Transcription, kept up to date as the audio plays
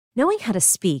Knowing how to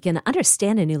speak and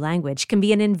understand a new language can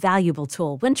be an invaluable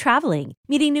tool when traveling,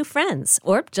 meeting new friends,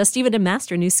 or just even to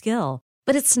master a new skill.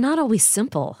 But it's not always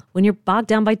simple when you're bogged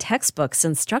down by textbooks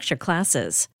and structured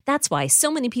classes. That's why so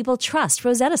many people trust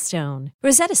Rosetta Stone.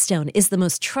 Rosetta Stone is the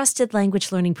most trusted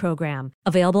language learning program,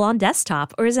 available on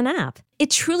desktop or as an app. It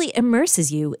truly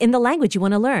immerses you in the language you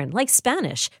want to learn, like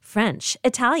Spanish, French,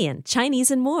 Italian,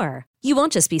 Chinese, and more. You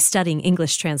won't just be studying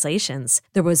English translations.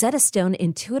 The Rosetta Stone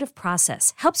intuitive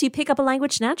process helps you pick up a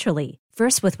language naturally,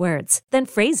 first with words, then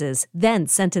phrases, then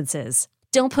sentences.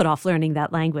 Don't put off learning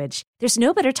that language. There's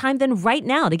no better time than right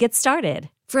now to get started.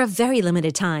 For a very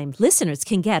limited time, listeners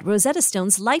can get Rosetta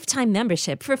Stone's lifetime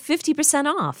membership for 50%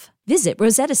 off. Visit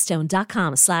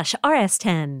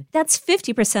rosettastone.com/rs10. That's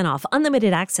 50% off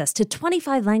unlimited access to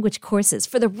 25 language courses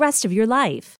for the rest of your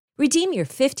life. Redeem your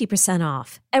 50%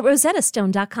 off at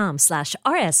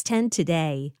rosettastone.com/rs10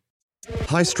 today.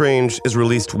 High Strange is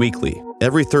released weekly,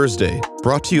 every Thursday,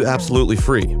 brought to you absolutely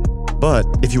free. But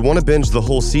if you want to binge the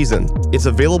whole season, it's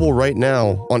available right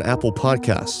now on Apple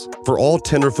Podcasts for all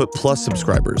Tenderfoot Plus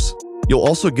subscribers. You'll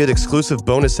also get exclusive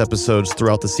bonus episodes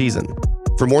throughout the season.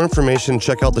 For more information,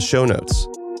 check out the show notes.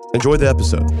 Enjoy the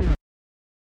episode.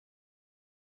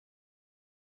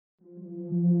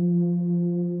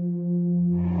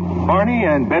 Barney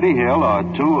and Betty Hill are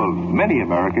two of many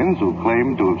Americans who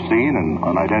claim to have seen an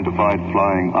unidentified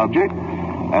flying object,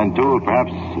 and two of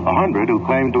perhaps 100 who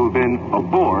claim to have been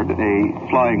aboard a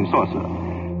flying saucer.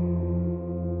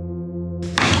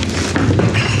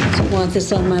 Want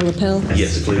this on my lapel?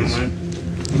 Yes, please.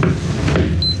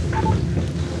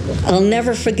 I'll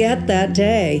never forget that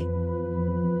day.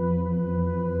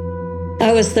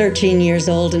 I was 13 years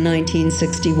old in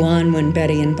 1961 when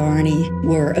Betty and Barney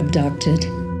were abducted.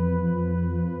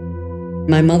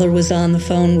 My mother was on the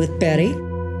phone with Betty.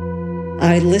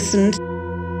 I listened.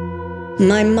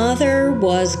 My mother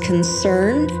was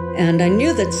concerned, and I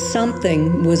knew that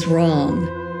something was wrong.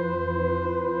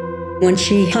 When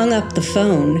she hung up the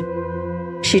phone,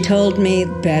 she told me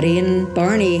Betty and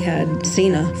Barney had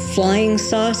seen a flying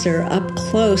saucer up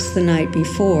close the night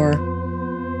before.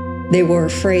 They were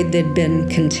afraid they'd been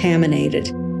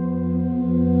contaminated.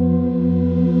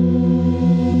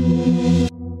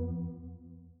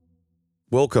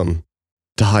 Welcome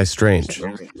to High Strange.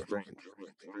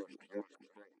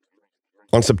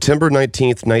 On September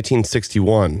 19th,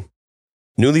 1961,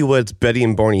 newlyweds Betty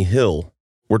and Barney Hill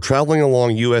were traveling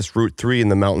along U.S. Route 3 in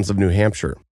the mountains of New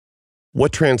Hampshire.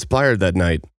 What transpired that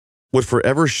night would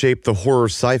forever shape the horror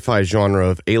sci-fi genre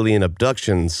of alien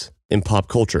abductions in pop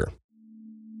culture.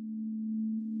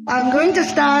 I'm going to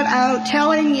start out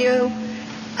telling you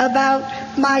about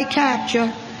my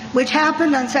capture, which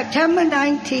happened on September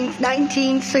 19th,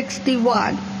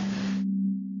 1961.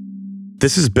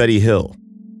 This is Betty Hill,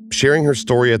 sharing her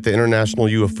story at the International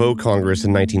UFO Congress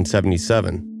in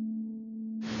 1977.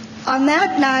 On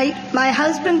that night, my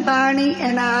husband Barney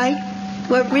and I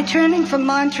were returning from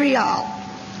Montreal.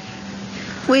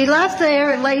 We left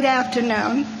there in late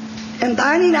afternoon, and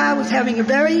Barney and I was having a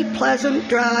very pleasant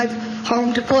drive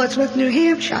home to Portsmouth, New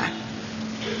Hampshire.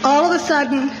 All of a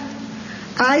sudden,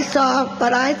 I saw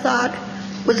what I thought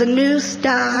was a new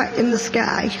star in the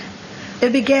sky.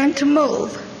 It began to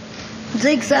move,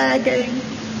 zigzagging,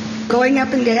 going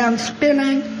up and down,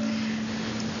 spinning.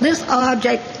 This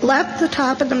object left the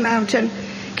top of the mountain,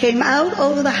 came out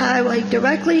over the highway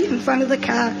directly in front of the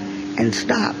car, and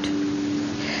stopped.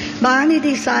 Barney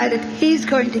decided he's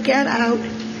going to get out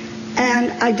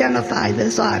and identify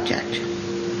this object.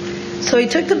 So he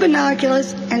took the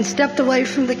binoculars and stepped away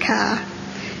from the car.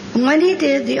 And when he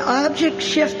did, the object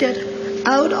shifted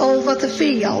out over the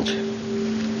field.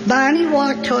 Barney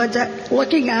walked towards it,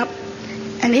 looking up,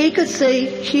 and he could see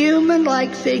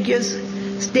human-like figures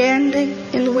standing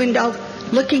in the window,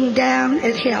 looking down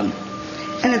at him.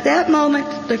 And at that moment,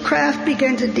 the craft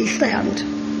began to descend.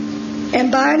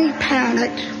 And Barney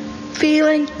panicked,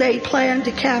 feeling they planned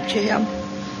to capture him.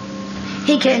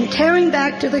 He came tearing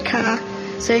back to the car,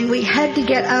 saying we had to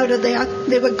get out of there.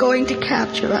 They were going to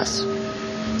capture us.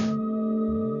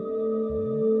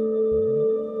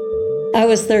 I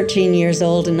was 13 years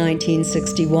old in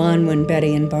 1961 when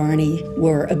Betty and Barney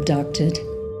were abducted.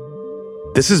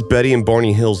 This is Betty and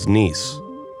Barney Hill's niece,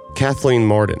 Kathleen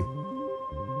Martin.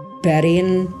 Betty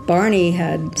and Barney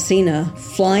had seen a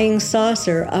flying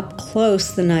saucer up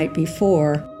close the night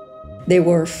before. They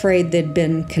were afraid they'd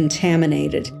been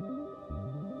contaminated.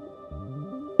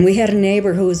 We had a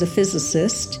neighbor who was a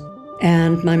physicist,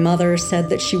 and my mother said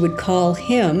that she would call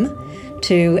him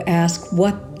to ask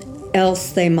what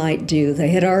else they might do. They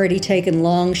had already taken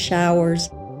long showers.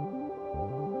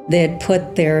 They had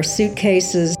put their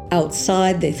suitcases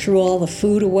outside. They threw all the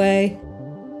food away.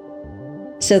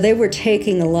 So they were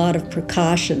taking a lot of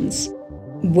precautions,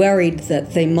 worried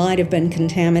that they might have been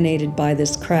contaminated by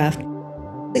this craft.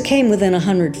 It came within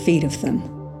 100 feet of them.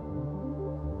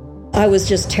 I was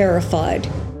just terrified.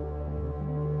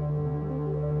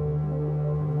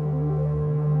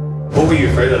 What were you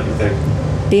afraid of, you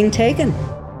think? Being taken.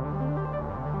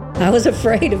 I was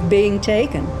afraid of being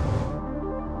taken.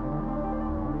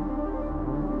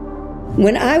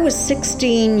 When I was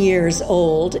 16 years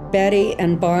old, Betty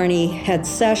and Barney had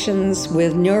sessions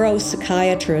with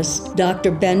neuropsychiatrist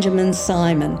Dr. Benjamin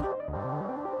Simon.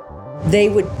 They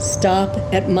would stop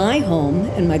at my home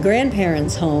and my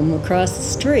grandparents' home across the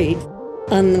street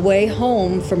on the way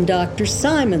home from Dr.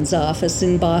 Simon's office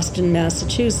in Boston,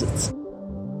 Massachusetts.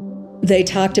 They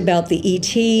talked about the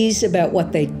ETs, about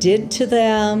what they did to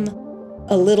them,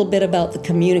 a little bit about the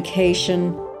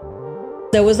communication.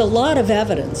 There was a lot of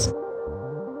evidence.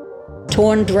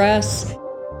 Torn dress,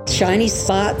 shiny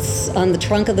spots on the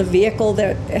trunk of the vehicle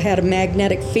that had a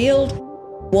magnetic field,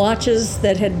 watches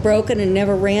that had broken and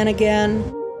never ran again,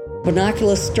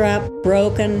 binocular strap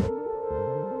broken.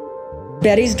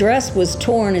 Betty's dress was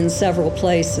torn in several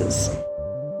places.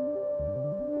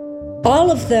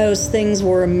 All of those things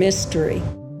were a mystery,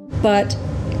 but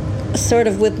sort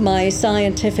of with my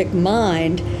scientific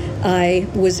mind, I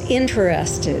was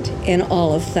interested in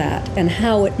all of that and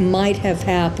how it might have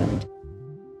happened.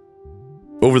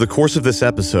 Over the course of this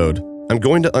episode, I'm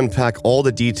going to unpack all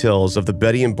the details of the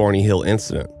Betty and Barney Hill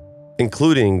incident,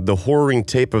 including the horroring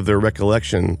tape of their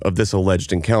recollection of this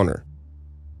alleged encounter.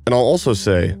 And I'll also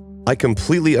say, I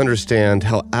completely understand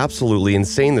how absolutely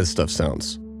insane this stuff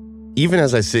sounds. Even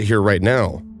as I sit here right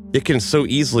now, it can so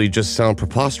easily just sound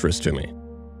preposterous to me.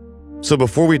 So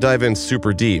before we dive in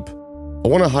super deep, I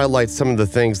want to highlight some of the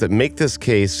things that make this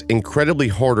case incredibly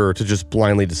harder to just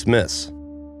blindly dismiss.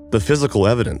 The physical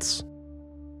evidence.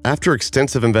 After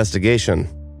extensive investigation,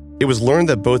 it was learned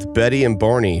that both Betty and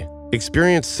Barney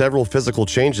experienced several physical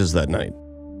changes that night.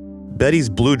 Betty's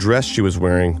blue dress she was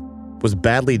wearing was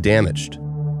badly damaged.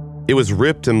 It was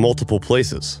ripped in multiple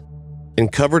places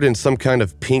and covered in some kind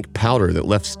of pink powder that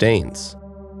left stains.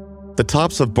 The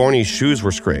tops of Barney's shoes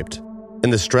were scraped,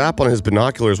 and the strap on his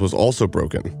binoculars was also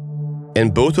broken,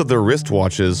 and both of their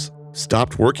wristwatches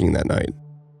stopped working that night.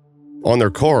 On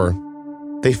their car,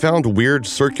 they found weird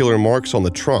circular marks on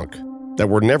the trunk that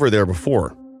were never there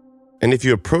before, and if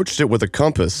you approached it with a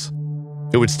compass,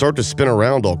 it would start to spin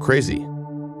around all crazy.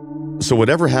 So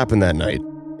whatever happened that night,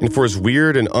 and for as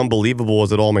weird and unbelievable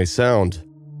as it all may sound,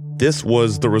 this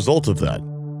was the result of that,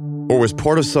 or was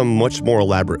part of some much more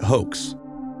elaborate hoax.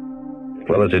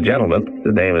 Well, it's a gentleman.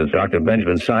 His name is Dr.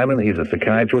 Benjamin Simon. He's a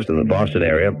psychiatrist in the Boston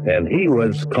area, and he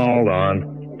was called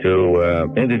on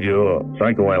to interview,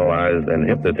 psychoanalyze, and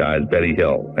hypnotize Betty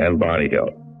Hill and Barney Hill.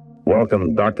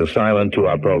 Welcome, Dr. Simon, to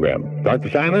our program. Dr.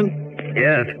 Simon?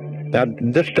 Yes. Now,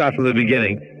 just start from the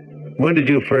beginning. When did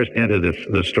you first enter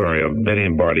the story of Betty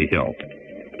and Barney Hill?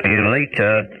 In late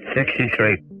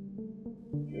 63.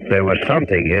 There was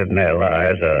something in their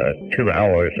lives, 2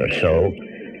 hours or so,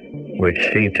 which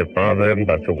seemed to bother them,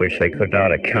 but for which they could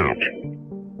not account.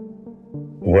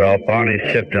 Well,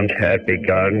 Barney's symptoms had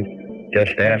begun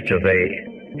just after they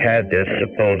had this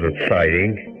supposed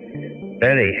sighting.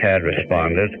 Betty had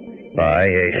responded by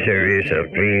a series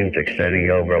of dreams extending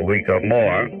over a week or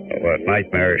more of a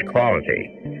nightmarish quality.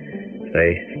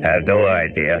 They had no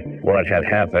idea what had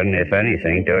happened, if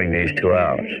anything, during these 2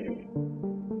 hours.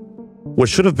 What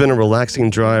should have been a relaxing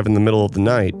drive in the middle of the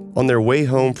night on their way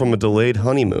home from a delayed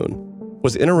honeymoon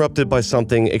was interrupted by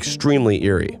something extremely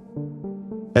eerie.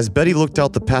 As Betty looked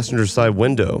out the passenger side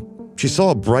window, she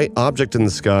saw a bright object in the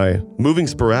sky moving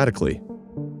sporadically.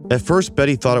 At first,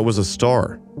 Betty thought it was a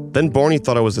star. Then Barney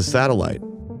thought it was a satellite.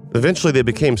 Eventually, they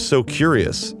became so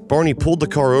curious, Barney pulled the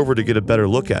car over to get a better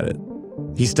look at it.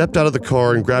 He stepped out of the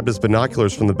car and grabbed his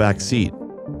binoculars from the back seat.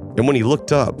 And when he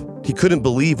looked up, he couldn't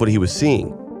believe what he was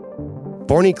seeing.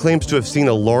 Barney claims to have seen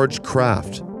a large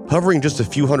craft hovering just a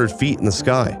few hundred feet in the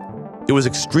sky. It was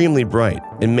extremely bright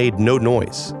and made no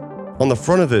noise. On the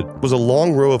front of it was a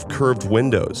long row of curved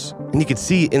windows, and he could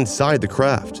see inside the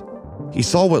craft. He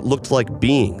saw what looked like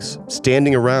beings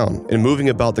standing around and moving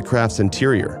about the craft's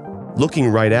interior, looking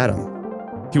right at him.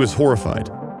 He was horrified.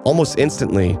 Almost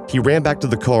instantly, he ran back to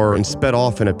the car and sped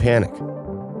off in a panic.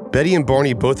 Betty and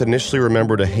Barney both initially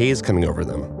remembered a haze coming over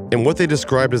them, and what they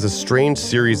described as a strange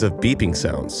series of beeping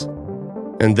sounds.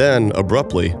 And then,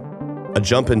 abruptly, a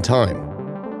jump in time.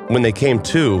 When they came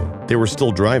to, they were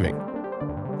still driving.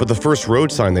 But the first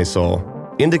road sign they saw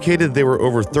indicated they were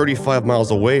over 35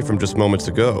 miles away from just moments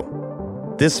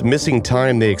ago. This missing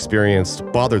time they experienced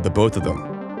bothered the both of them.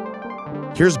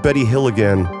 Here's Betty Hill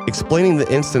again, explaining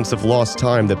the instance of lost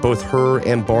time that both her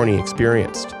and Barney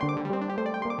experienced.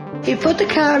 He put the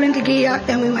car into gear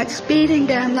and we went speeding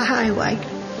down the highway.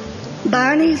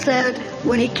 Barney said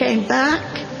when he came back,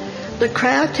 the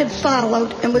craft had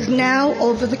followed and was now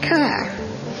over the car.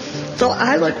 So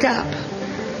I looked up.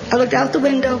 I looked out the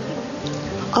window.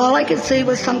 All I could see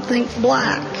was something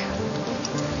black.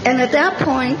 And at that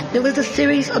point, there was a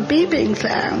series of beeping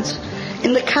sounds,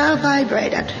 and the car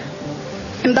vibrated.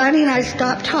 And Barney and I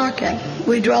stopped talking.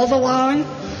 We drove along.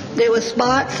 There were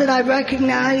spots that I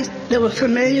recognized that were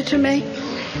familiar to me.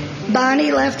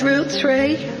 Barney left Route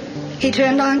 3. He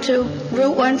turned onto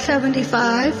Route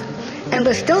 175 and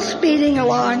was still speeding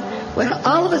along when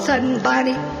all of a sudden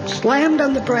Barney slammed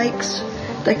on the brakes.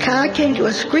 The car came to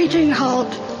a screeching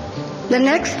halt. The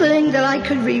next thing that I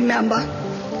could remember,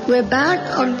 we're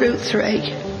back on Route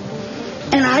 3.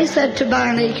 And I said to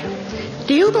Barney,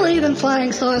 "Do you believe in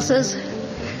flying saucers?"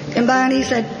 And Barney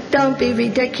said, "Don't be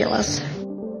ridiculous."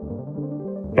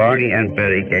 Barney and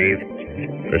Betty gave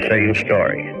the same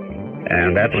story,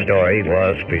 and that story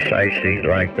was precisely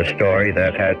like the story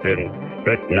that had been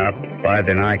written up by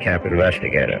the NICAP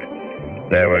investigator.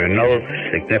 There were no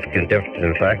significant differences,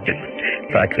 in fact,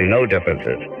 practically no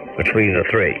differences between the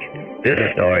three. This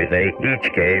story they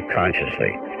each gave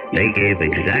consciously. They gave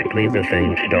exactly the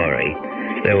same story.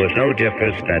 There was no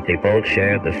difference that they both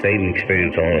shared the same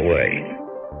experience all the way.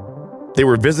 They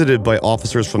were visited by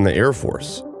officers from the Air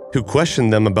Force, who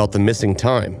questioned them about the missing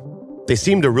time. They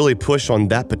seemed to really push on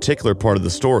that particular part of the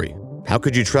story. How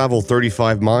could you travel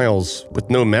 35 miles with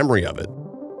no memory of it?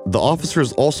 The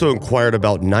officers also inquired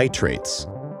about nitrates,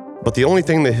 but the only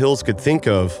thing the Hills could think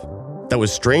of that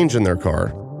was strange in their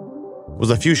car was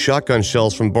a few shotgun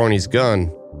shells from Barney's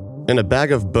gun and a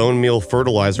bag of bone meal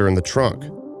fertilizer in the trunk.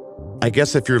 I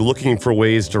guess if you're looking for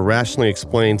ways to rationally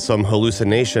explain some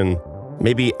hallucination,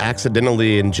 maybe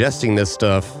accidentally ingesting this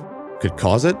stuff could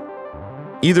cause it?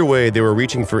 Either way, they were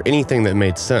reaching for anything that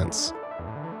made sense.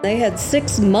 They had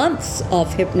 6 months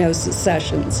of hypnosis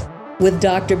sessions with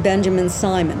Dr. Benjamin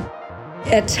Simon.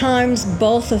 At times,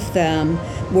 both of them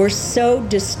were so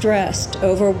distressed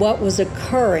over what was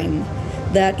occurring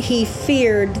that he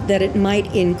feared that it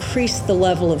might increase the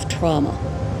level of trauma.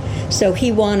 So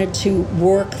he wanted to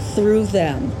work through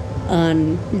them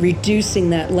on reducing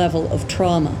that level of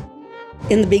trauma.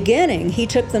 In the beginning, he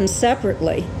took them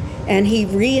separately, and he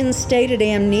reinstated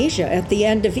amnesia at the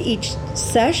end of each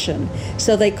session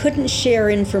so they couldn't share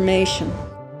information.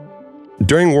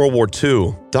 During World War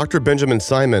II, Dr. Benjamin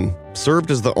Simon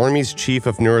served as the Army's chief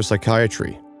of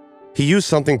neuropsychiatry. He used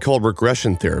something called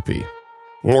regression therapy,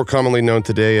 more commonly known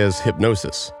today as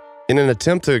hypnosis, in an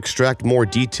attempt to extract more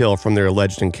detail from their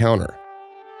alleged encounter.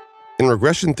 In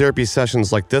regression therapy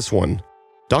sessions like this one,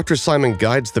 Dr. Simon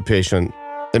guides the patient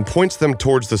and points them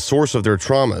towards the source of their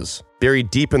traumas, buried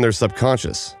deep in their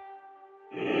subconscious.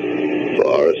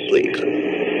 Fall asleep.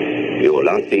 You will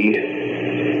not be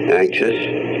anxious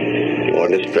or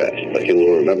distressed, but you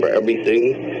will remember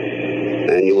everything,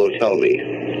 and you will tell me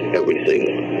everything.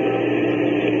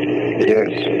 Yes.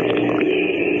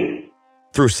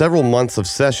 Through several months of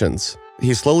sessions,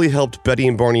 he slowly helped Betty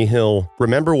and Barney Hill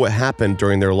remember what happened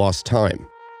during their lost time.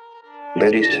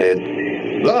 Betty said,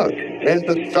 "Look, there's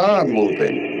the star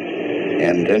moving."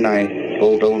 And then I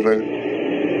pulled over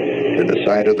to the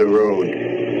side of the road.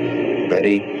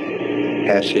 Betty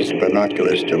passes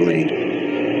binoculars to me.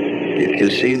 "You can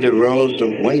see the rows of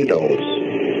windows.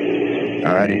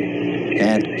 I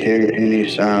can't hear any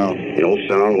sound." "No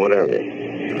sound, whatever."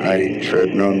 "I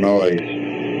heard no noise."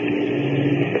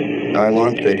 "I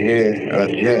want to hear a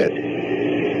jet."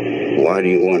 "Why do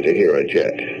you want to hear a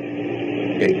jet?"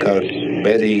 "Because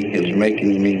Betty is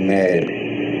making me mad.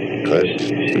 Because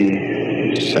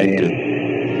she's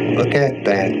saying, 'Look at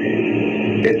that.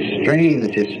 It's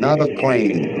strange. It's not a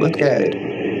plane. Look at it.'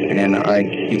 And I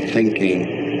keep thinking,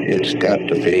 it's got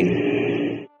to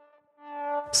be."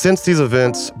 Since these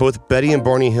events, both Betty and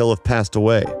Barney Hill have passed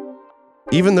away.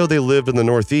 Even though they lived in the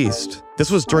Northeast, this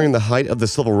was during the height of the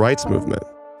Civil Rights Movement.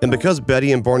 And because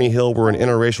Betty and Barney Hill were an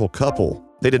interracial couple,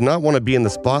 they did not want to be in the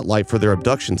spotlight for their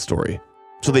abduction story,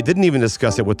 so they didn't even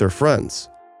discuss it with their friends.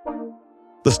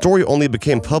 The story only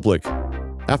became public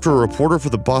after a reporter for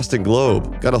the Boston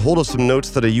Globe got a hold of some notes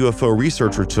that a UFO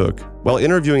researcher took while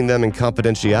interviewing them in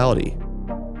confidentiality.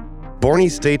 Barney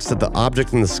states that the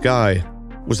object in the sky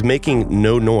was making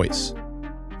no noise.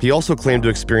 He also claimed to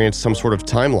experience some sort of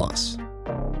time loss.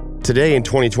 Today in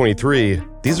 2023,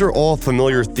 these are all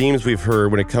familiar themes we've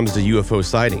heard when it comes to UFO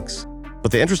sightings.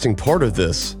 But the interesting part of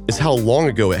this is how long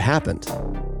ago it happened.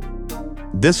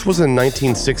 This was in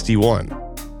 1961,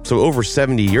 so over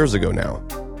 70 years ago now.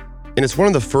 and it's one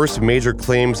of the first major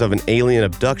claims of an alien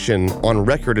abduction on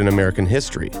record in American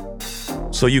history.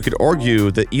 So you could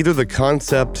argue that either the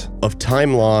concept of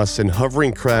time loss and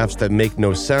hovering crafts that make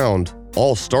no sound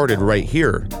all started right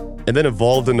here, and then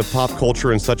evolved into pop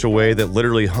culture in such a way that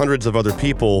literally hundreds of other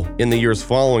people in the years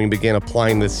following began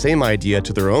applying this same idea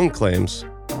to their own claims,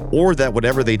 or that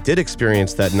whatever they did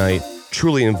experience that night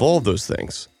truly involved those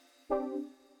things.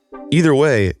 Either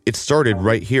way, it started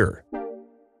right here.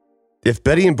 If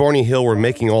Betty and Barney Hill were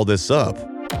making all this up,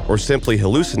 or simply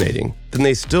hallucinating, then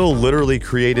they still literally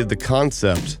created the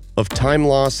concept of time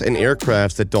loss and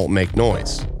aircrafts that don't make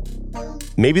noise.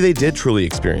 Maybe they did truly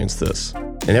experience this,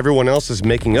 and everyone else is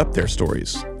making up their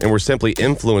stories, and were simply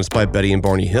influenced by Betty and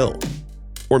Barney Hill.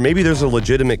 Or maybe there's a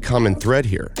legitimate common thread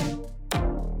here.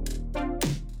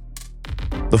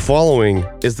 The following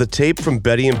is the tape from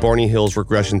Betty and Barney Hill's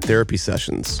regression therapy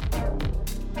sessions.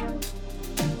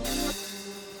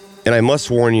 And I must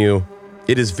warn you,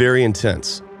 it is very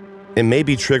intense and may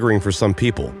be triggering for some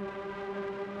people.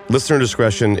 Listener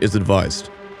discretion is advised.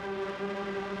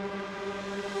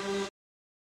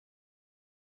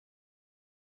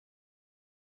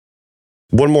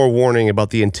 One more warning about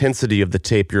the intensity of the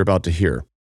tape you're about to hear.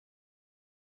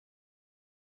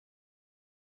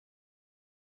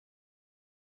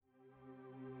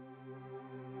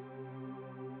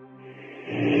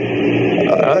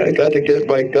 I got to get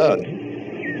my gun.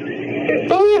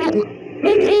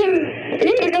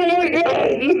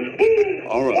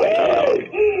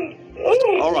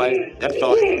 All right, that's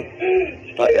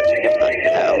fine. But get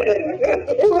out.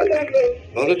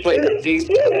 Well, let's wait and see.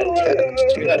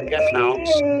 You gotta guess now.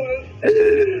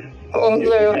 Oh,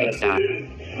 no.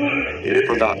 You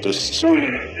forgot this.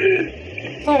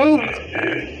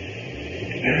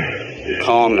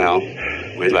 Calm now.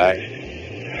 Relax.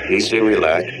 Easy,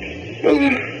 relax.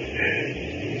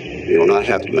 You will not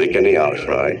have to make any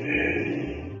outcry.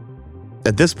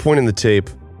 At this point in the tape,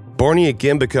 Barney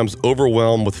again becomes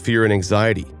overwhelmed with fear and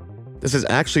anxiety. This is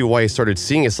actually why he started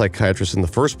seeing a psychiatrist in the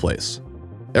first place.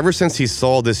 Ever since he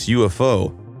saw this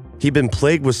UFO, he'd been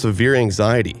plagued with severe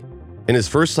anxiety, and his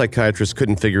first psychiatrist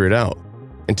couldn't figure it out,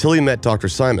 until he met Dr.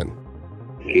 Simon.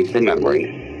 Keep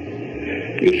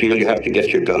remembering, you feel you have to get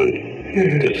your gun.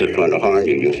 This is going to harm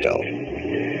you yourself.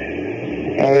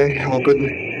 I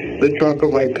opened the trunk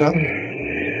of my car.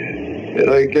 Did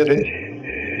I get it?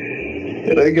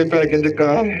 Did I get back in the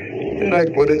car? And I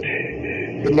put it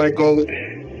in my coat.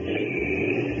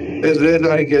 And then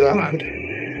I get out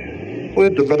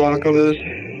with the binoculars.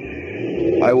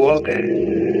 I walk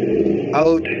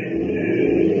out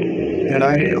and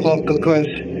I walk across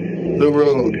the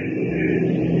road.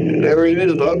 And there it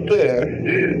is up there.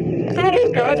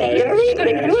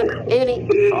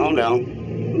 Calm down.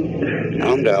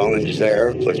 Calm down, it's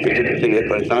there. Let's get you to see it,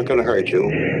 but it's not going to hurt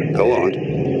you. Go on.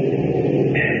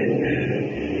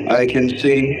 I can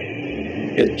see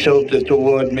it tilted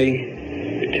toward me.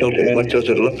 Tilted? What does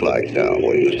it look like now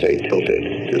when you say tilted?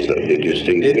 Did you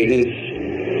see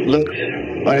it? Looks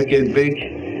like a big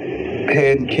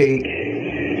pancake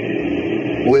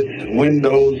with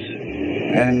windows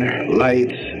and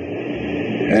lights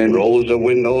and rows of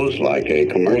windows like a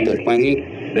commercial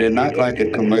plane. They're not like a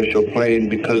commercial plane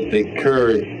because they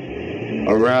curve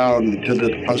around to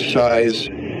the size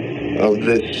of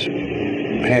this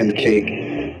pancake.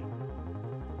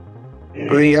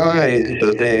 The eyes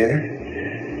are there.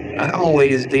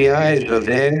 Always the eyes are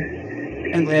there.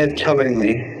 And they're telling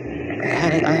me,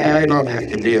 I don't have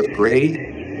to be afraid.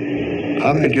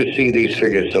 How did you see these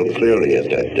figures so clearly at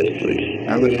that distance?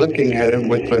 I was looking at him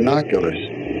with binoculars.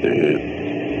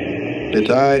 His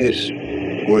eyes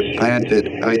were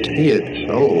slanted. I see it.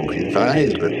 Oh, his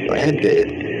eyes were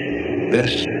slanted.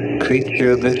 This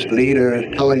creature, this leader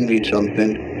is telling me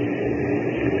something.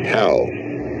 How?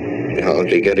 How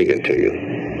is he getting it to you?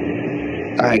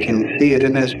 I can see it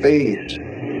in his face.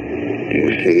 Do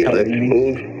you see how it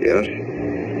moves? Yes.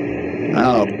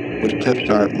 Now, his lips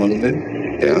aren't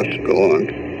moving. Yes, go on.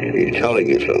 He's telling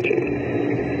you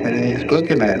something. And he's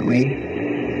looking at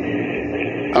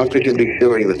me. How could you be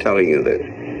sure he was telling you this?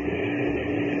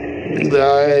 His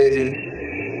eyes.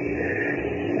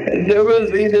 I've never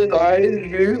seen his eyes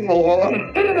before.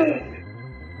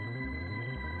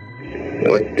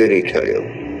 What did he tell you?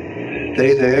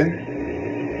 Stay there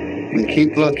and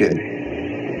keep looking.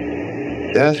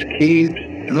 Just keep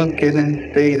looking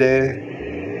and stay there.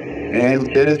 And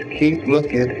just keep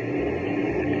looking.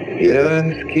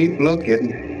 Just keep looking.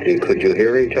 Could you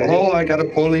hear him? Oh, I gotta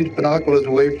pull these binoculars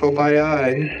away from my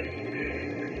eyes.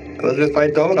 Because if I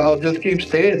don't, I'll just keep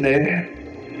staying there.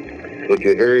 Could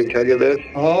you hear him tell you this?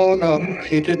 Oh, no.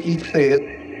 He didn't say it.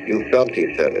 You felt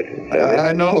he said it.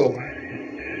 I know.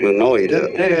 Well, no, he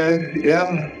didn't. There,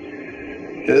 yeah.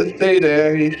 Just stay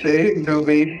there, he's saying to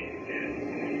me.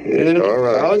 And all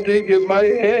right. I'll dig in my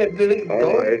head.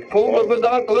 All right. Pull the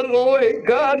binoculars away.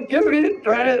 God, give me the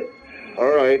strength.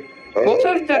 All right. Pull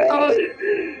us down.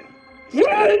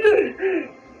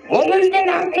 Pull us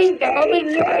down. He's down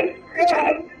inside.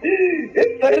 God.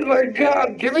 It says, my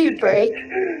God, give me the strength.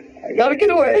 I gotta get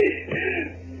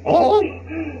away. Oh.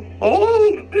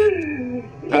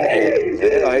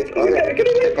 Yeah, I gotta get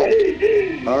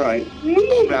away. All right.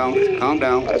 Calm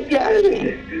down. I got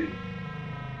it.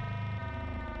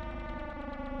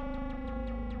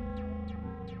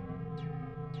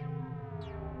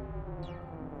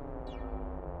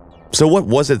 So what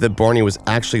was it that Barney was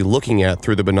actually looking at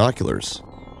through the binoculars?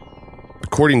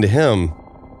 According to him,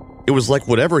 it was like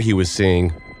whatever he was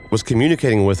seeing was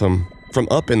communicating with him from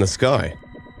up in the sky.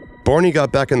 Barney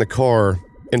got back in the car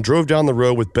and drove down the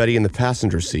road with Betty in the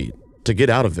passenger seat to get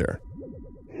out of there.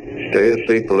 Stay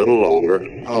asleep a little longer.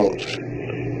 Oh,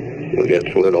 we'll get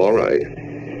through it all right.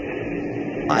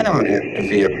 I don't have to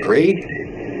be afraid,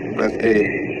 but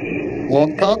they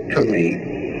won't talk to me.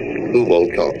 Who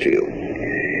won't talk to you?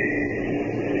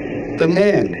 The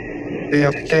man. They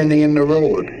are standing in the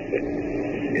road.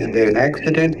 Is there an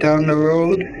accident down the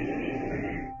road?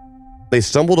 They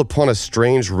stumbled upon a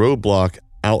strange roadblock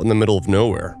out in the middle of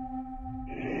nowhere.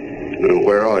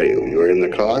 Where are you? You're in the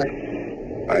car?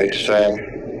 I saw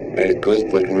a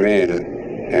group of men,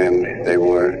 and they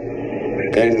were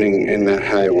standing in the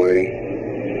highway,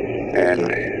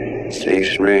 and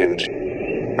these men,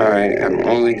 I am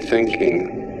only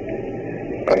thinking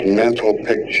of mental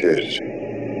pictures,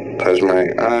 because my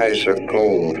eyes are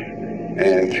cold,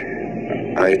 and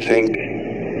I think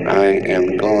I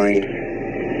am going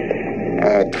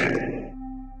up.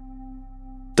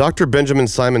 Dr. Benjamin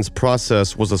Simon's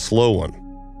process was a slow one,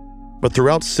 but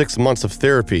throughout 6 months of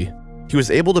therapy, he was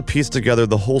able to piece together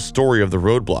the whole story of the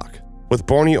roadblock, with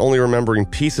Barney only remembering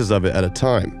pieces of it at a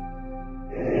time.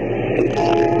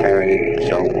 I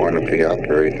don't want to be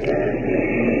operated on.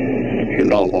 You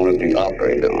don't want to be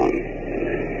operated on.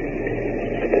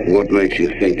 What makes you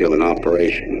think of an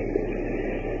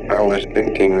operation? I was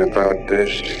thinking about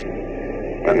this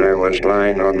when I was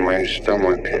lying on my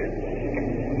stomach.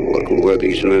 Looking where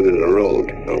these men in the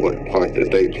road, or what part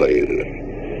did they play in it?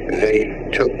 They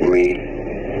took me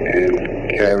and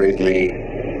carried me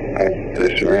up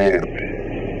this ramp.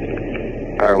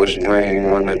 I was laying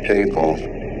on the table,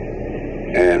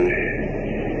 and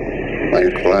my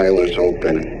fly was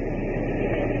open.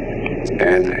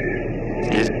 And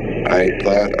I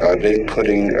thought, are they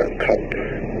putting a cup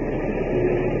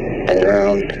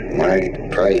around my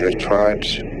private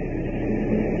parts?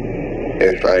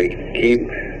 If I keep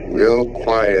real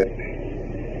quiet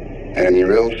and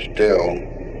real still,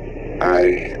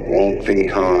 I won't be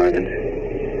harmed,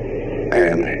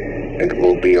 and it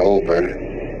will be over.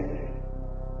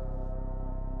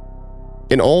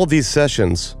 In all of these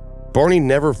sessions, Barney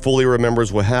never fully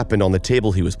remembers what happened on the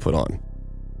table he was put on.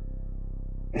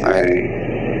 I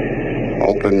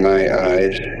open my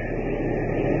eyes,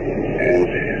 and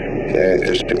there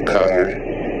is the car,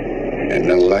 and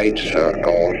the lights are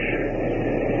off,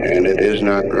 and it is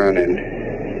not running.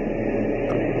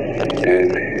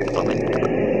 And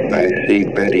I see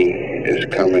Betty is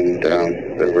coming down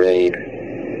the road.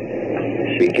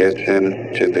 She gets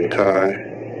into the car,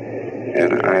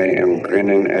 and I am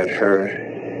grinning at her,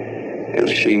 and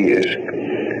she is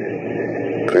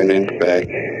grinning back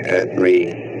at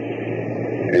me.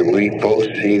 And we both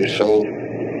seem so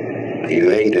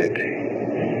elated.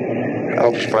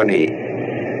 How funny.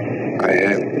 I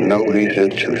have no reason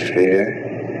to fear.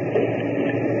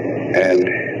 And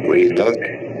we look,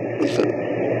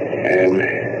 and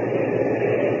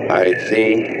I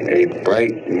see a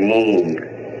bright moon,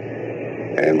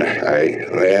 and I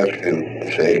laugh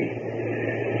and say,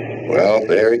 well,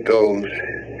 there it goes.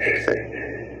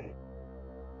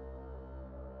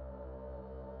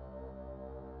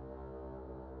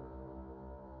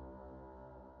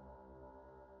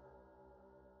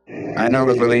 I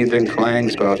never believed in flying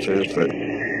saucers, but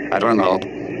I don't know.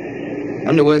 I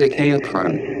wonder where they came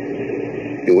from.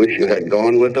 You wish you had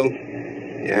gone with them?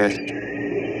 Yes.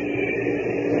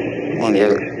 Well,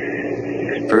 yeah.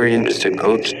 Experience to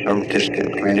go to some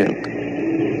distant planet.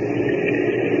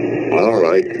 All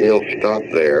right, you'll stop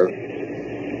there.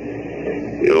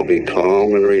 You'll be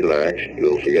calm and relaxed.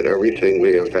 You'll forget everything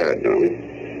we have had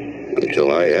done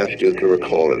until I ask you to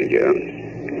recall it again.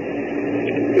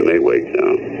 You may wait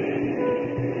now.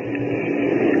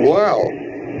 Wow.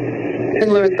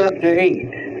 Hello, Dr.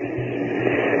 8.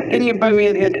 Can you bring me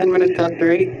in here 10 minutes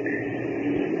after 8?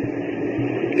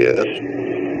 Yes.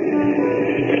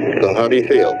 So how do you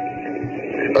feel?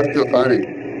 I feel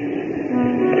fine.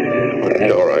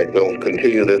 All right, we'll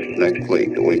continue this next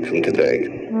week, a week from today.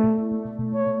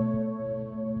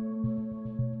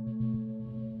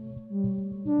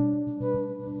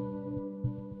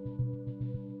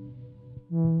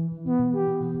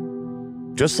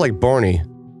 Just like Barney,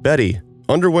 Betty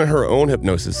underwent her own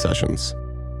hypnosis sessions.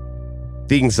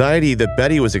 The anxiety that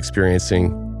Betty was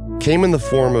experiencing came in the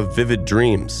form of vivid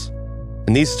dreams,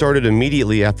 and these started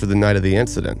immediately after the night of the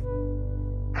incident.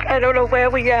 I don't know where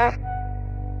we are.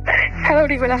 I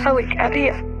don't even know how we got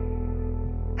here.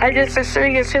 I just was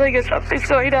sitting here feeling as something's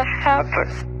going to happen.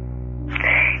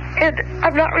 And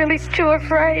I'm not really too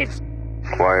afraid.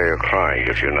 Why are you crying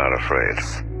if you're not afraid?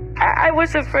 I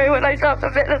was afraid when I saw the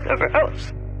men in the road.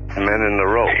 Men in the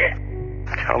road?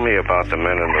 Tell me about the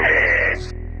men in the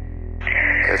road.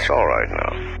 It's all right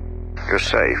now. You're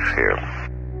safe here.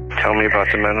 Tell me about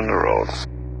the men in the road.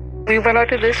 We went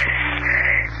onto this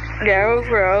narrow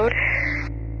road.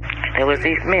 There was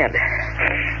these men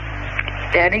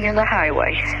standing in the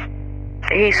highway.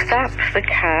 He stopped the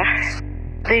car.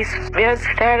 These men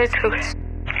started to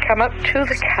come up to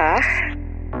the car.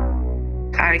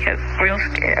 I got real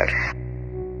scared.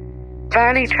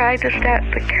 Barney tried to start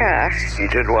the car. He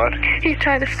did what? He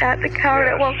tried to start the car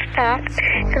and it won't start.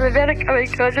 And the men are coming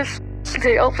towards us.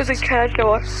 They open the car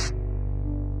door.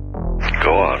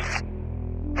 Go on.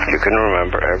 You can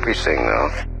remember everything now.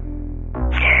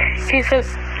 He says,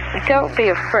 don't be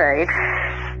afraid.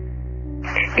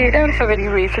 You don't have any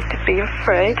reason to be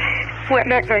afraid. We're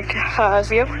not going to harm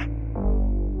you.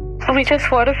 We just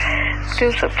want to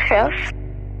do some tests.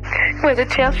 When the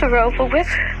tests are over with,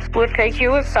 we'll take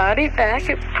you and Barney back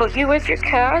and put you in your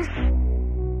car.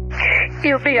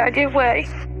 You'll be on your way.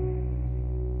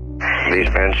 These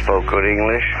men spoke good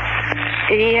English?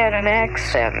 He had an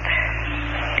accent.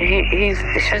 He's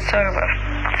just sort of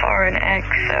a foreign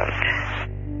accent.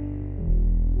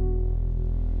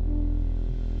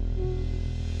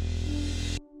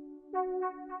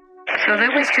 So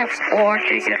then we kept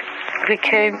walking and we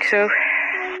came to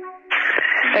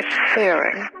a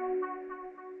clearing.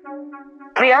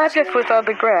 The object was on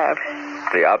the ground.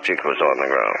 The object was on the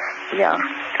ground? Yeah.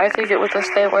 I think it was the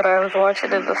same one I was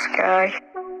watching in the sky.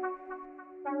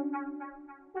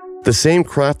 The same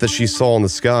craft that she saw in the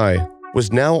sky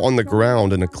was now on the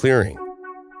ground in a clearing.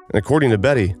 And according to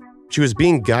Betty, she was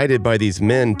being guided by these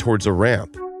men towards a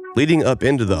ramp, leading up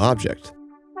into the object.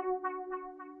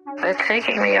 They're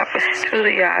taking me up to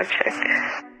the object.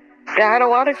 I don't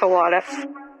want to go on it.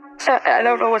 I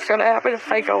don't know what's going to happen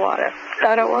if I go on it.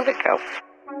 I don't want to go.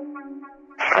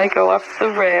 I go up the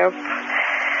ramp,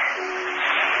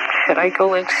 and I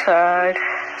go inside.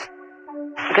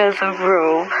 There's a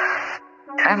room.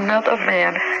 Another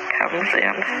man comes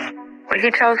in. He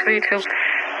tells me to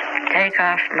take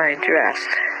off my dress.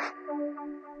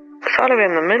 Sort of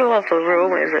in the middle of the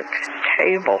room is a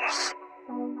table.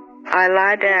 I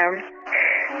lie down,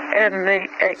 and the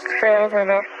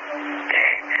examiner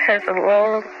has a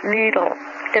long needle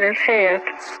in his hand.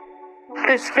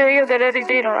 It's bigger than any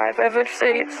needle I've ever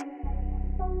seen.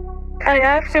 I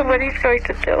asked him what he's going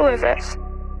to do with it.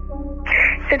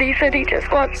 And he said he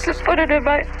just wants to put it in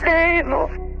my navel.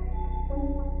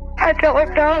 I tell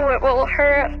him, no, it will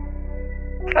hurt.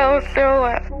 Don't do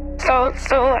it. Don't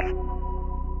do it.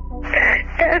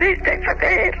 Anything for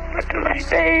me, put in my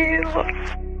navel.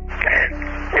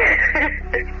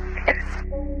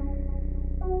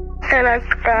 And I'm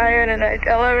crying and I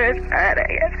tell him it's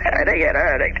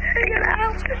hurting. Take it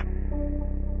out.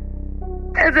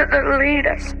 And then the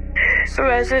leader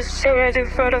throws his hand in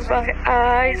front of my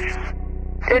eyes.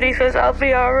 And he says, I'll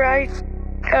be alright.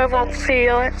 I won't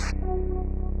feel it.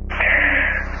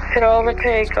 And all the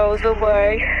pain goes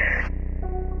away.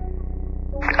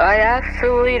 I asked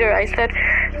the leader, I said,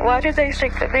 why did they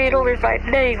stick the needle in my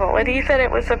navel? And he said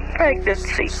it was a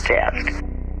pregnancy test.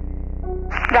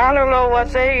 I don't know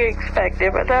what they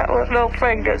expected, but that was no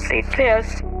pregnancy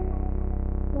test.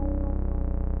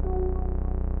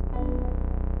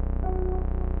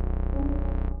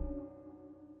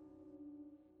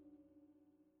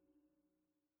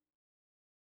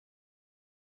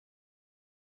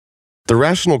 The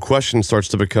rational question starts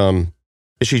to become,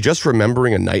 is she just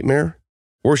remembering a nightmare?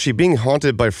 Or is she being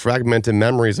haunted by fragmented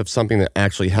memories of something that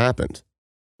actually happened?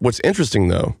 What's interesting,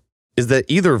 though, is that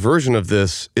either version of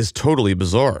this is totally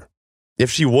bizarre.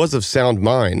 If she was of sound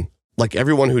mind, like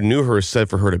everyone who knew her said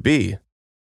for her to be,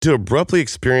 to abruptly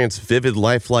experience vivid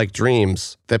lifelike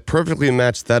dreams that perfectly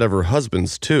matched that of her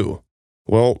husband's too,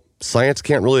 well, science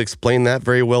can't really explain that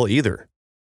very well either.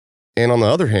 And on the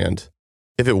other hand,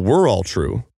 if it were all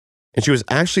true, and she was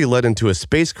actually led into a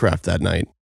spacecraft that night,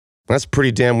 That's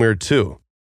pretty damn weird too.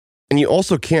 And you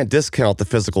also can't discount the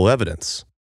physical evidence.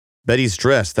 Betty's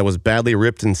dress that was badly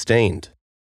ripped and stained.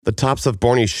 The tops of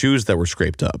Barney's shoes that were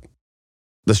scraped up.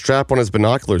 The strap on his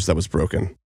binoculars that was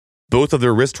broken. Both of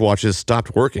their wristwatches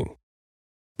stopped working.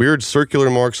 Weird circular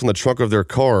marks on the trunk of their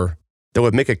car that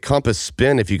would make a compass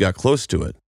spin if you got close to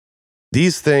it.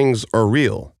 These things are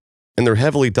real, and they're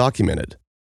heavily documented.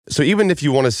 So even if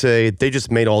you want to say they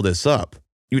just made all this up,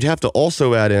 you'd have to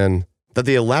also add in that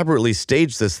they elaborately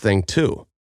staged this thing too.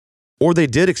 Or they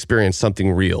did experience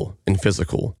something real and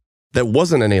physical that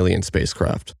wasn't an alien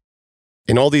spacecraft.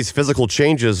 And all these physical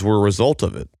changes were a result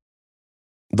of it.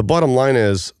 The bottom line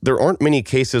is, there aren't many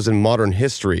cases in modern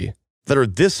history that are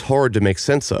this hard to make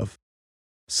sense of.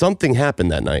 Something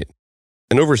happened that night.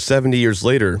 And over 70 years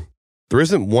later, there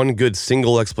isn't one good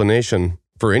single explanation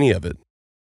for any of it.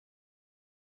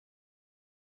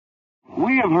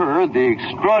 We have heard the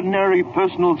extraordinary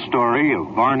personal story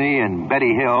of Barney and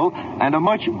Betty Hill and a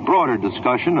much broader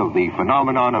discussion of the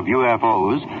phenomenon of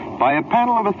UFOs by a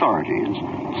panel of authorities,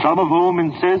 some of whom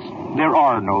insist there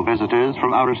are no visitors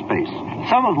from outer space,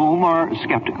 some of whom are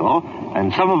skeptical,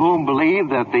 and some of whom believe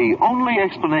that the only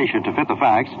explanation to fit the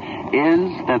facts is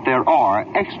that there are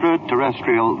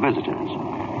extraterrestrial visitors.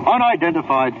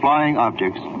 Unidentified flying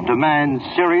objects demand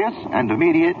serious and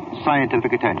immediate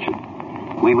scientific attention.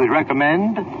 We would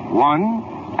recommend,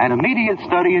 1, an immediate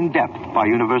study in depth by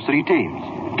university teams,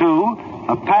 2,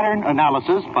 a pattern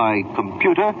analysis by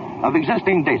computer of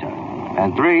existing data,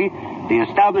 and 3, the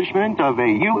establishment of a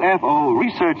UFO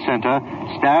research center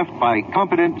staffed by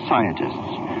competent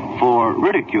scientists, for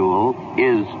ridicule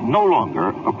is no longer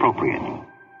appropriate.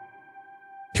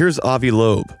 Here's Avi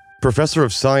Loeb, professor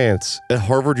of science at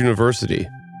Harvard University.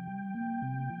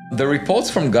 The reports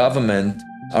from government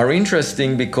are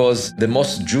interesting because the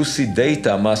most juicy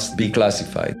data must be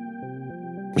classified.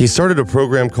 He started a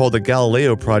program called the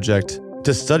Galileo Project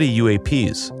to study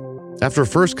UAPs. After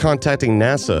first contacting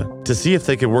NASA to see if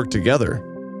they could work together,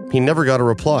 he never got a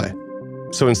reply.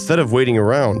 So instead of waiting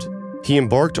around, he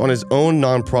embarked on his own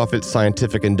nonprofit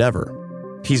scientific endeavor.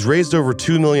 He's raised over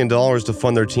 $2 million to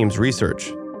fund their team's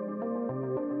research.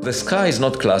 The sky is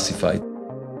not classified.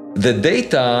 The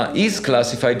data is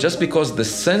classified just because the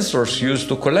sensors used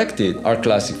to collect it are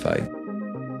classified.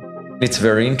 It's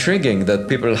very intriguing that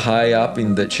people high up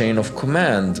in the chain of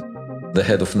command, the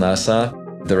head of NASA,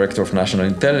 director of national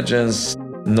intelligence,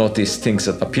 notice things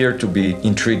that appear to be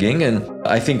intriguing, and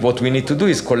I think what we need to do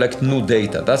is collect new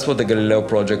data. That's what the Galileo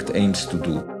project aims to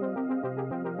do.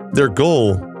 Their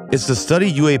goal is to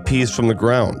study UAPs from the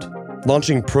ground,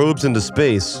 launching probes into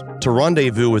space to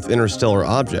rendezvous with interstellar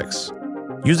objects.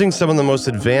 Using some of the most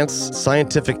advanced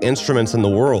scientific instruments in the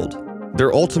world,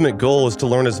 their ultimate goal is to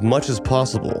learn as much as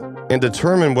possible and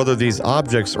determine whether these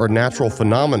objects are natural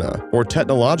phenomena or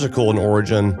technological in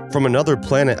origin from another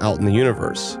planet out in the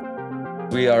universe.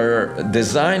 We are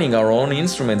designing our own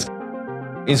instruments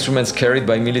carried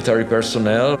by military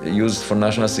personnel used for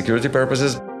national security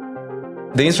purposes.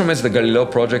 The instruments the Galileo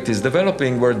project is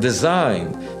developing were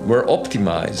designed, were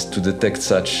optimized to detect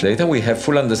such data. We have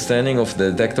full understanding of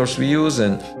the detectors we use,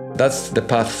 and that's the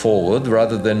path forward,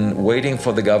 rather than waiting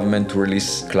for the government to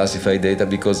release classified data,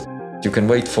 because you can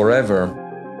wait forever.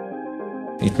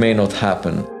 It may not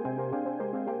happen.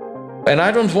 And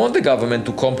I don't want the government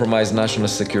to compromise national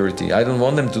security. I don't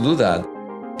want them to do that.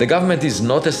 The government is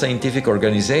not a scientific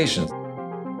organization.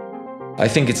 I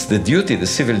think it's the duty, the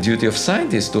civil duty of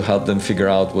scientists to help them figure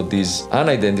out what these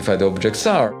unidentified objects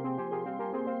are.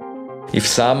 If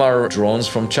some are drones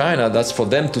from China, that's for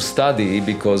them to study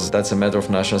because that's a matter of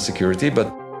national security, but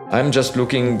I'm just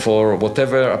looking for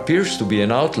whatever appears to be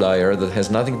an outlier that has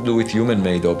nothing to do with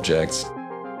human-made objects.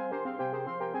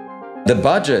 The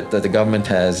budget that the government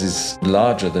has is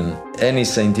larger than any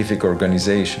scientific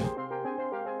organization.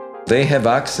 They have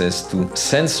access to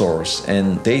sensors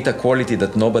and data quality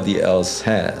that nobody else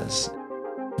has,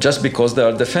 just because they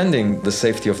are defending the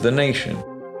safety of the nation.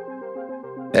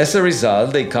 As a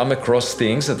result, they come across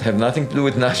things that have nothing to do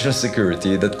with national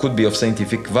security that could be of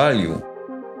scientific value.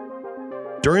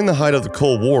 During the height of the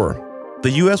Cold War,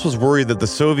 the US was worried that the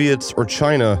Soviets or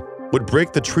China would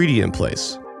break the treaty in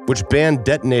place, which banned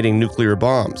detonating nuclear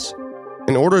bombs.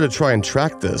 In order to try and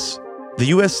track this, the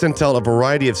US sent out a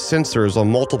variety of sensors on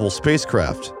multiple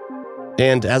spacecraft,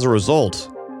 and as a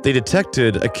result, they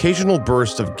detected occasional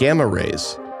bursts of gamma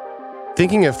rays.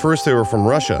 Thinking at first they were from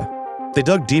Russia, they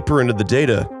dug deeper into the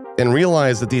data and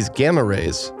realized that these gamma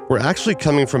rays were actually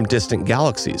coming from distant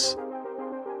galaxies.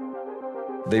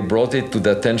 They brought it to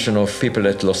the attention of people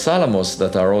at Los Alamos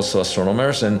that are also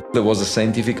astronomers, and there was a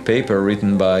scientific paper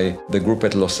written by the group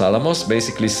at Los Alamos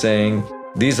basically saying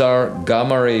These are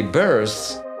gamma ray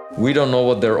bursts. We don't know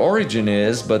what their origin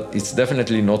is, but it's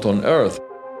definitely not on Earth.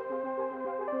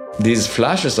 These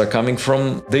flashes are coming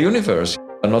from the universe,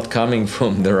 are not coming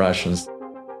from the Russians.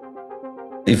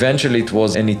 Eventually, it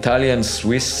was an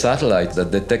Italian-Swiss satellite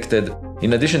that detected,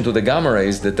 in addition to the gamma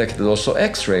rays, detected also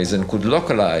X-rays and could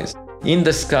localize in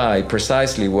the sky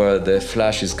precisely where the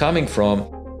flash is coming from.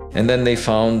 And then they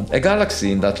found a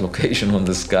galaxy in that location on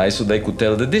the sky, so they could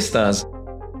tell the distance.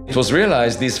 It was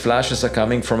realized these flashes are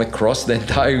coming from across the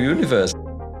entire universe.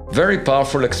 Very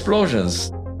powerful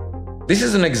explosions. This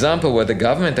is an example where the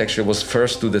government actually was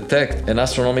first to detect an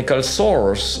astronomical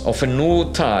source of a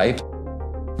new type,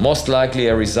 most likely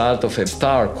a result of a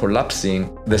star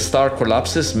collapsing. The star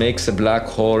collapses, makes a black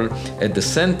hole at the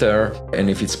center, and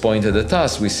if it's pointed at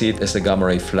us, we see it as a gamma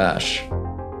ray flash.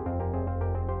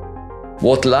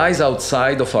 What lies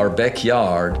outside of our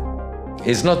backyard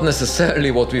is not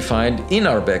necessarily what we find in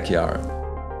our backyard.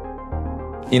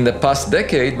 In the past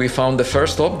decade, we found the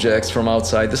first objects from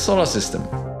outside the solar system.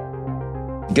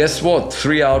 Guess what?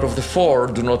 3 out of the 4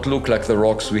 do not look like the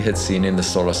rocks we had seen in the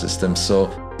solar system, so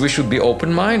we should be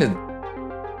open-minded.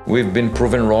 We've been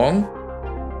proven wrong.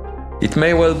 It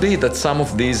may well be that some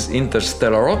of these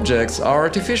interstellar objects are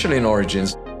artificial in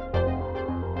origins.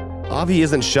 Avi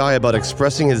isn't shy about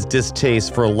expressing his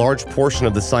distaste for a large portion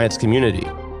of the science community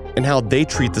and how they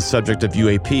treat the subject of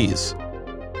UAPs.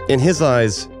 In his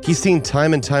eyes, he's seen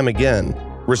time and time again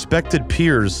respected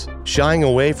peers shying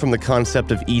away from the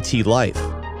concept of ET life,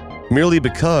 merely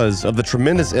because of the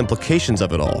tremendous implications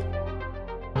of it all.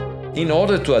 In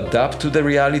order to adapt to the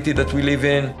reality that we live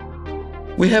in,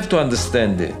 we have to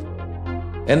understand it.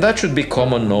 And that should be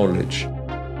common knowledge.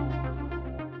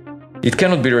 It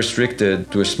cannot be restricted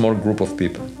to a small group of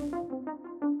people.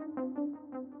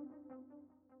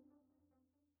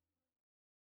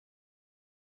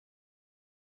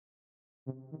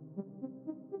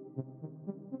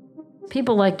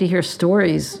 People like to hear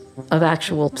stories of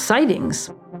actual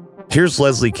sightings. Here's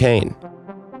Leslie Kane.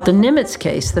 The Nimitz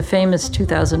case, the famous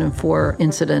 2004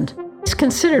 incident, is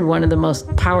considered one of the most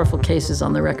powerful cases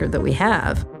on the record that we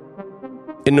have.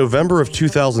 In November of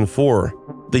 2004,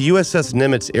 the USS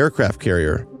Nimitz aircraft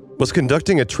carrier was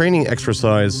conducting a training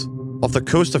exercise off the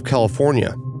coast of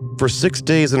California. For 6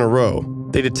 days in a row,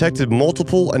 they detected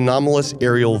multiple anomalous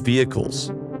aerial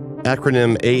vehicles,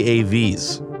 acronym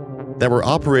AAVs, that were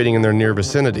operating in their near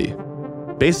vicinity.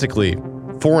 Basically,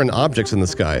 foreign objects in the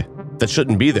sky that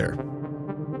shouldn't be there.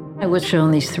 I was shown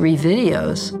these 3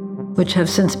 videos, which have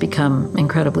since become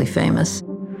incredibly famous.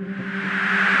 There's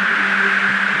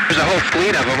a whole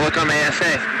fleet of them. Look on the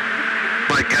ASA.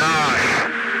 My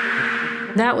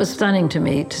gosh. That was stunning to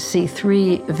me, to see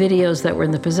 3 videos that were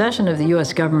in the possession of the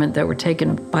U.S. government that were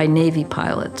taken by Navy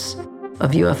pilots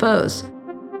of UFOs.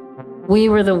 We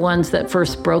were the ones that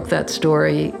first broke that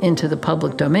story into the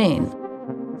public domain,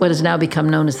 what has now become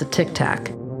known as the Tic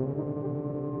Tac.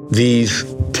 These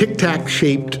Tic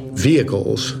Tac-shaped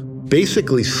vehicles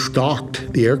basically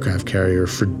stalked the aircraft carrier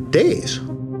for days.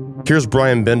 Here's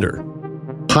Brian Bender.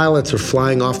 Pilots are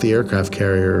flying off the aircraft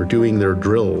carrier, doing their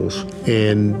drills,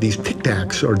 and these Tic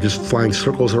Tacs are just flying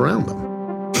circles around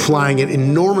them, flying at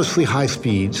enormously high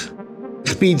speeds,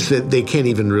 speeds that they can't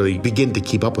even really begin to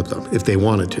keep up with them if they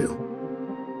wanted to.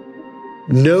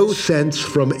 No sense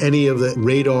from any of the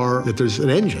radar that there's an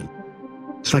engine.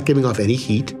 It's not giving off any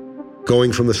heat,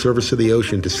 going from the surface of the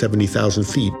ocean to 70,000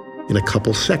 feet in a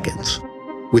couple seconds,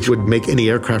 which would make any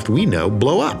aircraft we know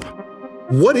blow up.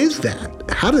 What is that?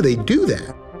 How do they do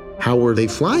that? How were they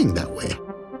flying that way?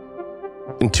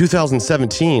 In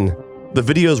 2017, the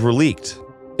videos were leaked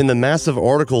in the massive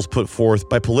articles put forth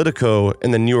by Politico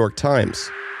and the New York Times.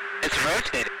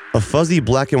 A fuzzy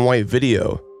black and white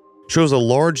video shows a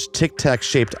large Tic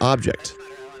Tac-shaped object.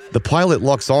 The pilot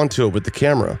locks onto it with the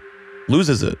camera,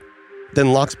 loses it,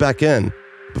 then locks back in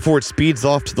before it speeds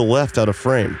off to the left out of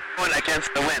frame.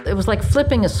 It was like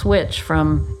flipping a switch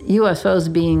from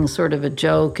UFOs being sort of a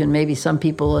joke, and maybe some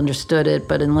people understood it,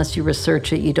 but unless you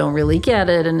research it, you don't really get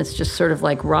it, and it's just sort of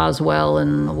like Roswell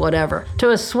and whatever,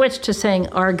 to a switch to saying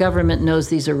our government knows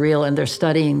these are real and they're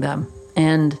studying them,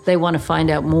 and they want to find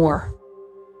out more.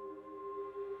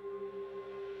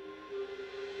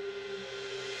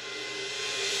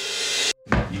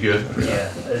 You good?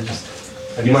 Yeah,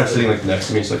 You mind sitting like next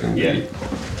to me so I can get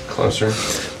closer?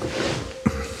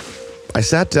 I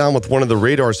sat down with one of the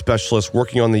radar specialists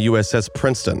working on the USS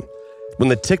Princeton when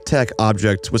the Tic Tac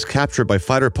object was captured by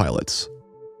fighter pilots.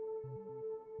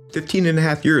 15 and a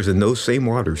half years in those same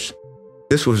waters.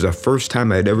 This was the first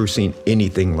time I'd ever seen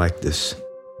anything like this.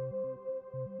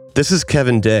 This is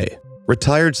Kevin Day,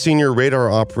 retired senior radar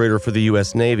operator for the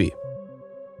U.S. Navy.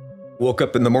 Woke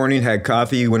up in the morning, had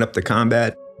coffee, went up to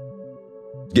combat,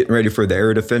 getting ready for the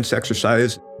air defense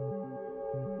exercise.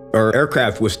 Our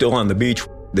aircraft was still on the beach.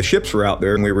 The ships were out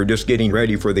there, and we were just getting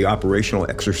ready for the operational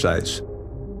exercise.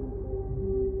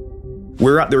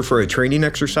 We're out there for a training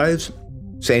exercise.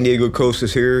 San Diego coast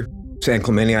is here, San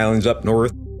Clemente Island's up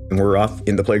north, and we're off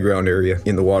in the playground area,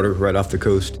 in the water, right off the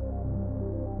coast.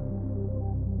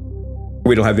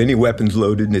 We don't have any weapons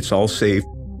loaded, and it's all safe.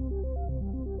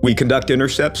 We conduct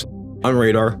intercepts on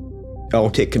radar. I'll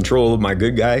take control of my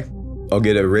good guy. I'll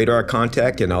get a radar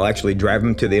contact, and I'll actually drive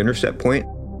them to the intercept point,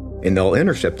 and they'll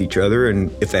intercept each other,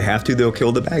 and if they have to, they'll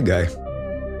kill the bad guy.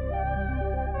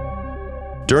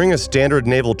 During a standard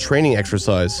naval training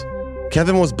exercise,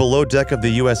 Kevin was below deck of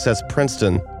the USS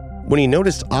Princeton when he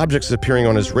noticed objects appearing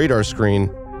on his radar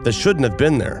screen that shouldn't have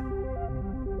been there.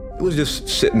 It was just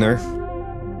sitting there.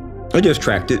 I just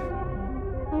tracked it.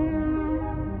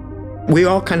 We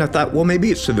all kind of thought, well,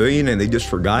 maybe it's civilian and they just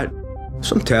forgot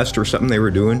some test or something they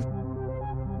were doing.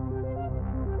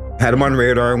 Had them on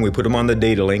radar and we put them on the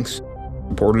data links,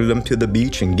 reported them to the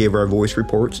beach and gave our voice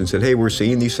reports and said, hey, we're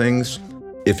seeing these things.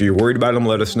 If you're worried about them,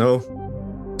 let us know.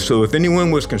 So if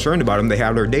anyone was concerned about them, they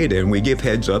had our data and we give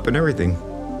heads up and everything.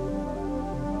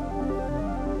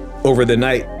 Over the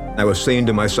night, I was saying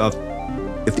to myself,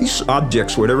 if these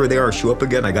objects, whatever they are, show up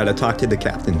again, I gotta talk to the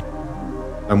captain.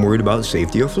 I'm worried about the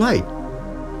safety of flight.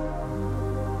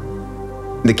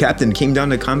 The captain came down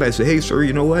to combat and said, hey, sir,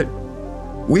 you know what?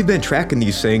 We've been tracking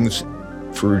these things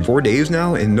for 4 days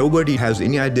now, and nobody has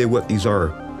any idea what these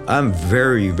are. I'm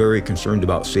very, very concerned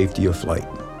about safety of flight.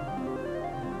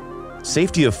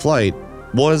 Safety of flight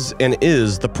was and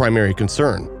is the primary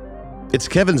concern. It's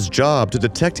Kevin's job to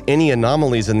detect any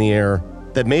anomalies in the air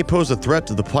that may pose a threat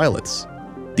to the pilots.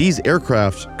 These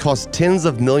aircraft cost tens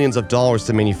of millions of dollars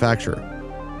to manufacture.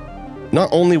 Not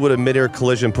only would a mid-air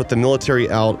collision put the military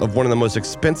out of one of the most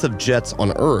expensive jets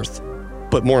on Earth,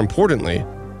 but more importantly,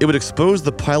 it would expose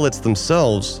the pilots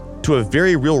themselves to a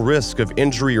very real risk of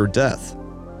injury or death.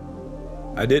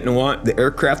 I didn't want the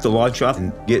aircraft to launch off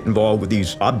and get involved with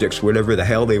these objects, whatever the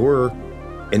hell they were,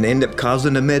 and end up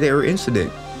causing a mid-air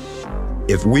incident.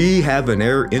 If we have an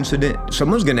air incident,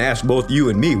 someone's gonna ask both you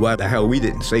and me why the hell we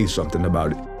didn't say something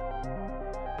about it.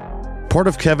 Part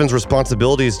of Kevin's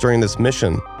responsibilities during this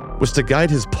mission was to guide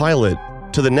his pilot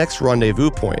to the next rendezvous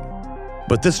point.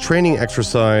 But this training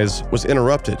exercise was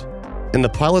interrupted, and the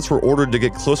pilots were ordered to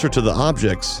get closer to the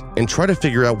objects and try to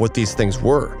figure out what these things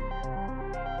were.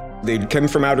 They'd come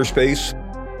from outer space,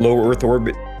 low Earth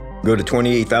orbit, go to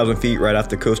 28,000 feet right off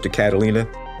the coast of Catalina.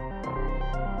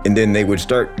 And then they would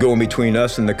start going between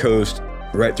us and the coast,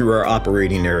 right through our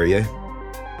operating area,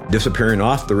 disappearing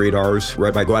off the radars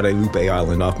right by Guadalupe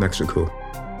Island off Mexico.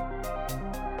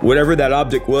 Whatever that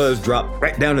object was dropped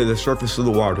right down to the surface of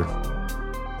the water.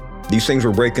 These things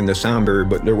were breaking the sound barrier,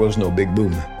 but there was no big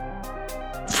boom.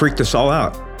 Freaked us all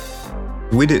out.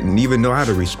 We didn't even know how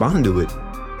to respond to it.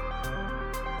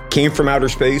 Came from outer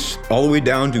space all the way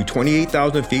down to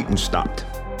 28,000 feet and stopped.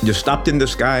 Just stopped in the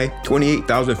sky,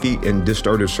 28,000 feet, and just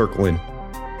started circling.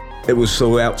 It was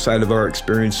so outside of our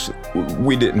experience,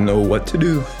 we didn't know what to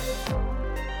do.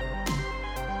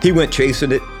 He went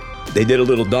chasing it. They did a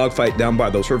little dogfight down by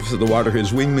the surface of the water.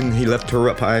 His wingman, he left her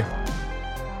up high.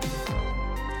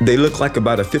 They looked like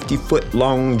about a 50-foot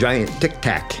long giant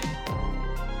tic-tac.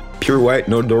 Pure white,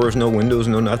 no doors, no windows,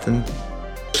 no nothing.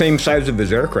 Same size of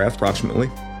his aircraft, approximately.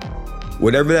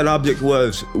 Whatever that object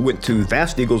was, went to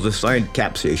Fast Eagle's assigned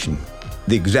cap station,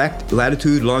 the exact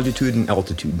latitude, longitude, and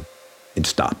altitude, and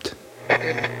stopped.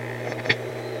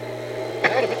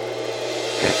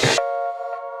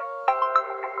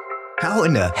 How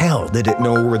in the hell did it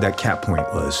know where that cap point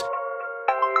was?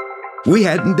 We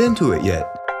hadn't been to it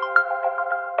yet.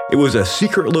 It was a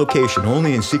secret location,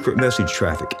 only in secret message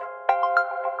traffic.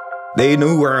 They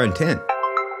knew our intent.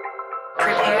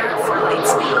 Prepare for light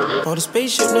speed. On the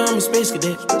spaceship, now I'm a space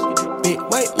cadet. Big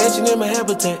white mansion in my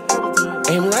habitat.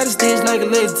 Aim light a stage like a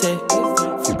laser tag.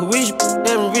 Fuck a rich,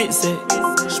 damn rich set.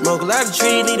 Smoke a lot of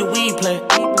trees, need a weed plant.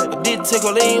 I did take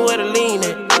a lean where the lean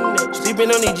at.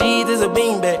 Sleeping on these G's is a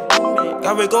beanbag.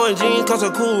 Got red going jeans, cause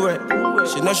a cool rap.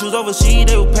 Shit, no shoes overseas,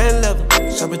 they were pan leather.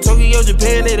 Shop in Tokyo,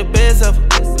 Japan, they the best ever.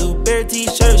 Blueberry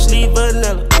t-shirt, sleeve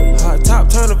vanilla. Hard top,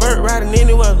 turn a vert, riding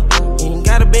any weather. Ain't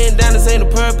got a band down, this ain't a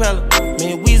propeller.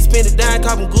 Man, we spend it down,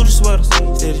 copping Gucci sweaters.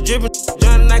 Instead of dripping,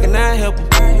 Johnny, I cannot help him.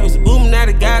 Used to booming out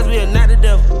the guys, we are not the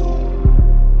devil.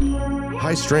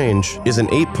 High Strange is an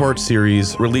 8-part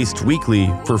series released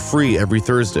weekly for free every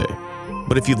Thursday.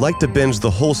 But if you'd like to binge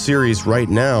the whole series right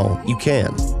now, you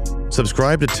can.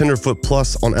 Subscribe to Tenderfoot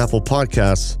Plus on Apple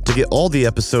Podcasts to get all the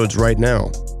episodes right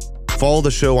now. Follow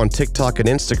the show on TikTok and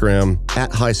Instagram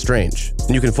 @HighStrange.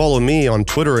 And you can follow me on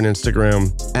Twitter and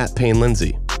Instagram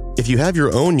 @PayneLindsay. If you have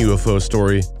your own UFO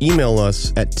story, email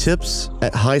us at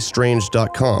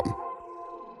tips@highstrange.com.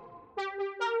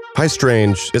 High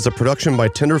Strange is a production by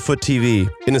Tenderfoot TV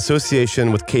in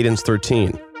association with Cadence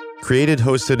 13. Created,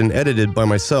 hosted, and edited by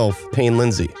myself, Payne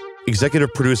Lindsay.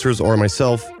 Executive producers are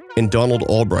myself and Donald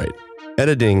Albright.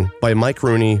 Editing by Mike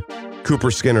Rooney, Cooper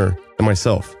Skinner, and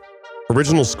myself.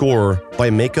 Original score by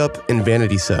Makeup and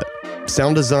Vanity Set.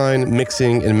 Sound design,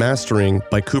 mixing, and mastering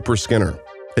by Cooper Skinner.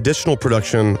 Additional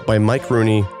production by Mike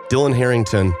Rooney, Dylan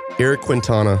Harrington, Eric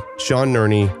Quintana, Sean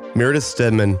Nerney, Meredith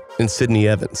Stedman, and Sydney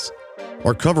Evans.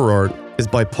 Our cover art is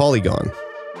by Polygon.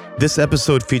 This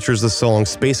episode features the song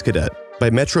Space Cadet by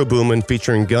Metro Boomin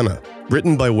featuring Gunna,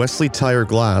 written by Wesley Tyre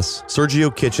Glass,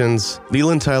 Sergio Kitchens,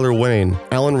 Leland Tyler Wayne,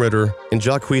 Alan Ritter, and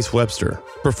Jacquees Webster.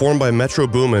 Performed by Metro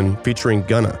Boomin featuring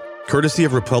Gunna, courtesy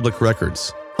of Republic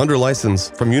Records. Under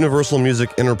license from Universal Music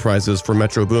Enterprises for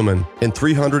Metro Boomin and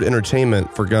 300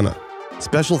 Entertainment for Gunna.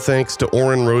 Special thanks to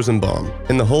Oren Rosenbaum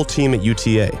and the whole team at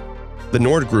UTA, the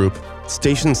Nord Group,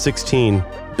 Station 16,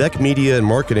 Beck Media and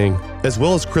Marketing, as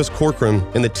well as Chris Corcoran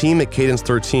and the team at Cadence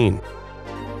 13.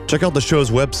 Check out the show's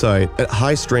website at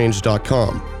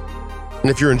highstrange.com.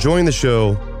 And if you're enjoying the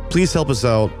show, please help us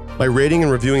out by rating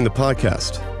and reviewing the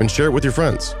podcast and share it with your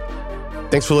friends.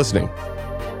 Thanks for listening.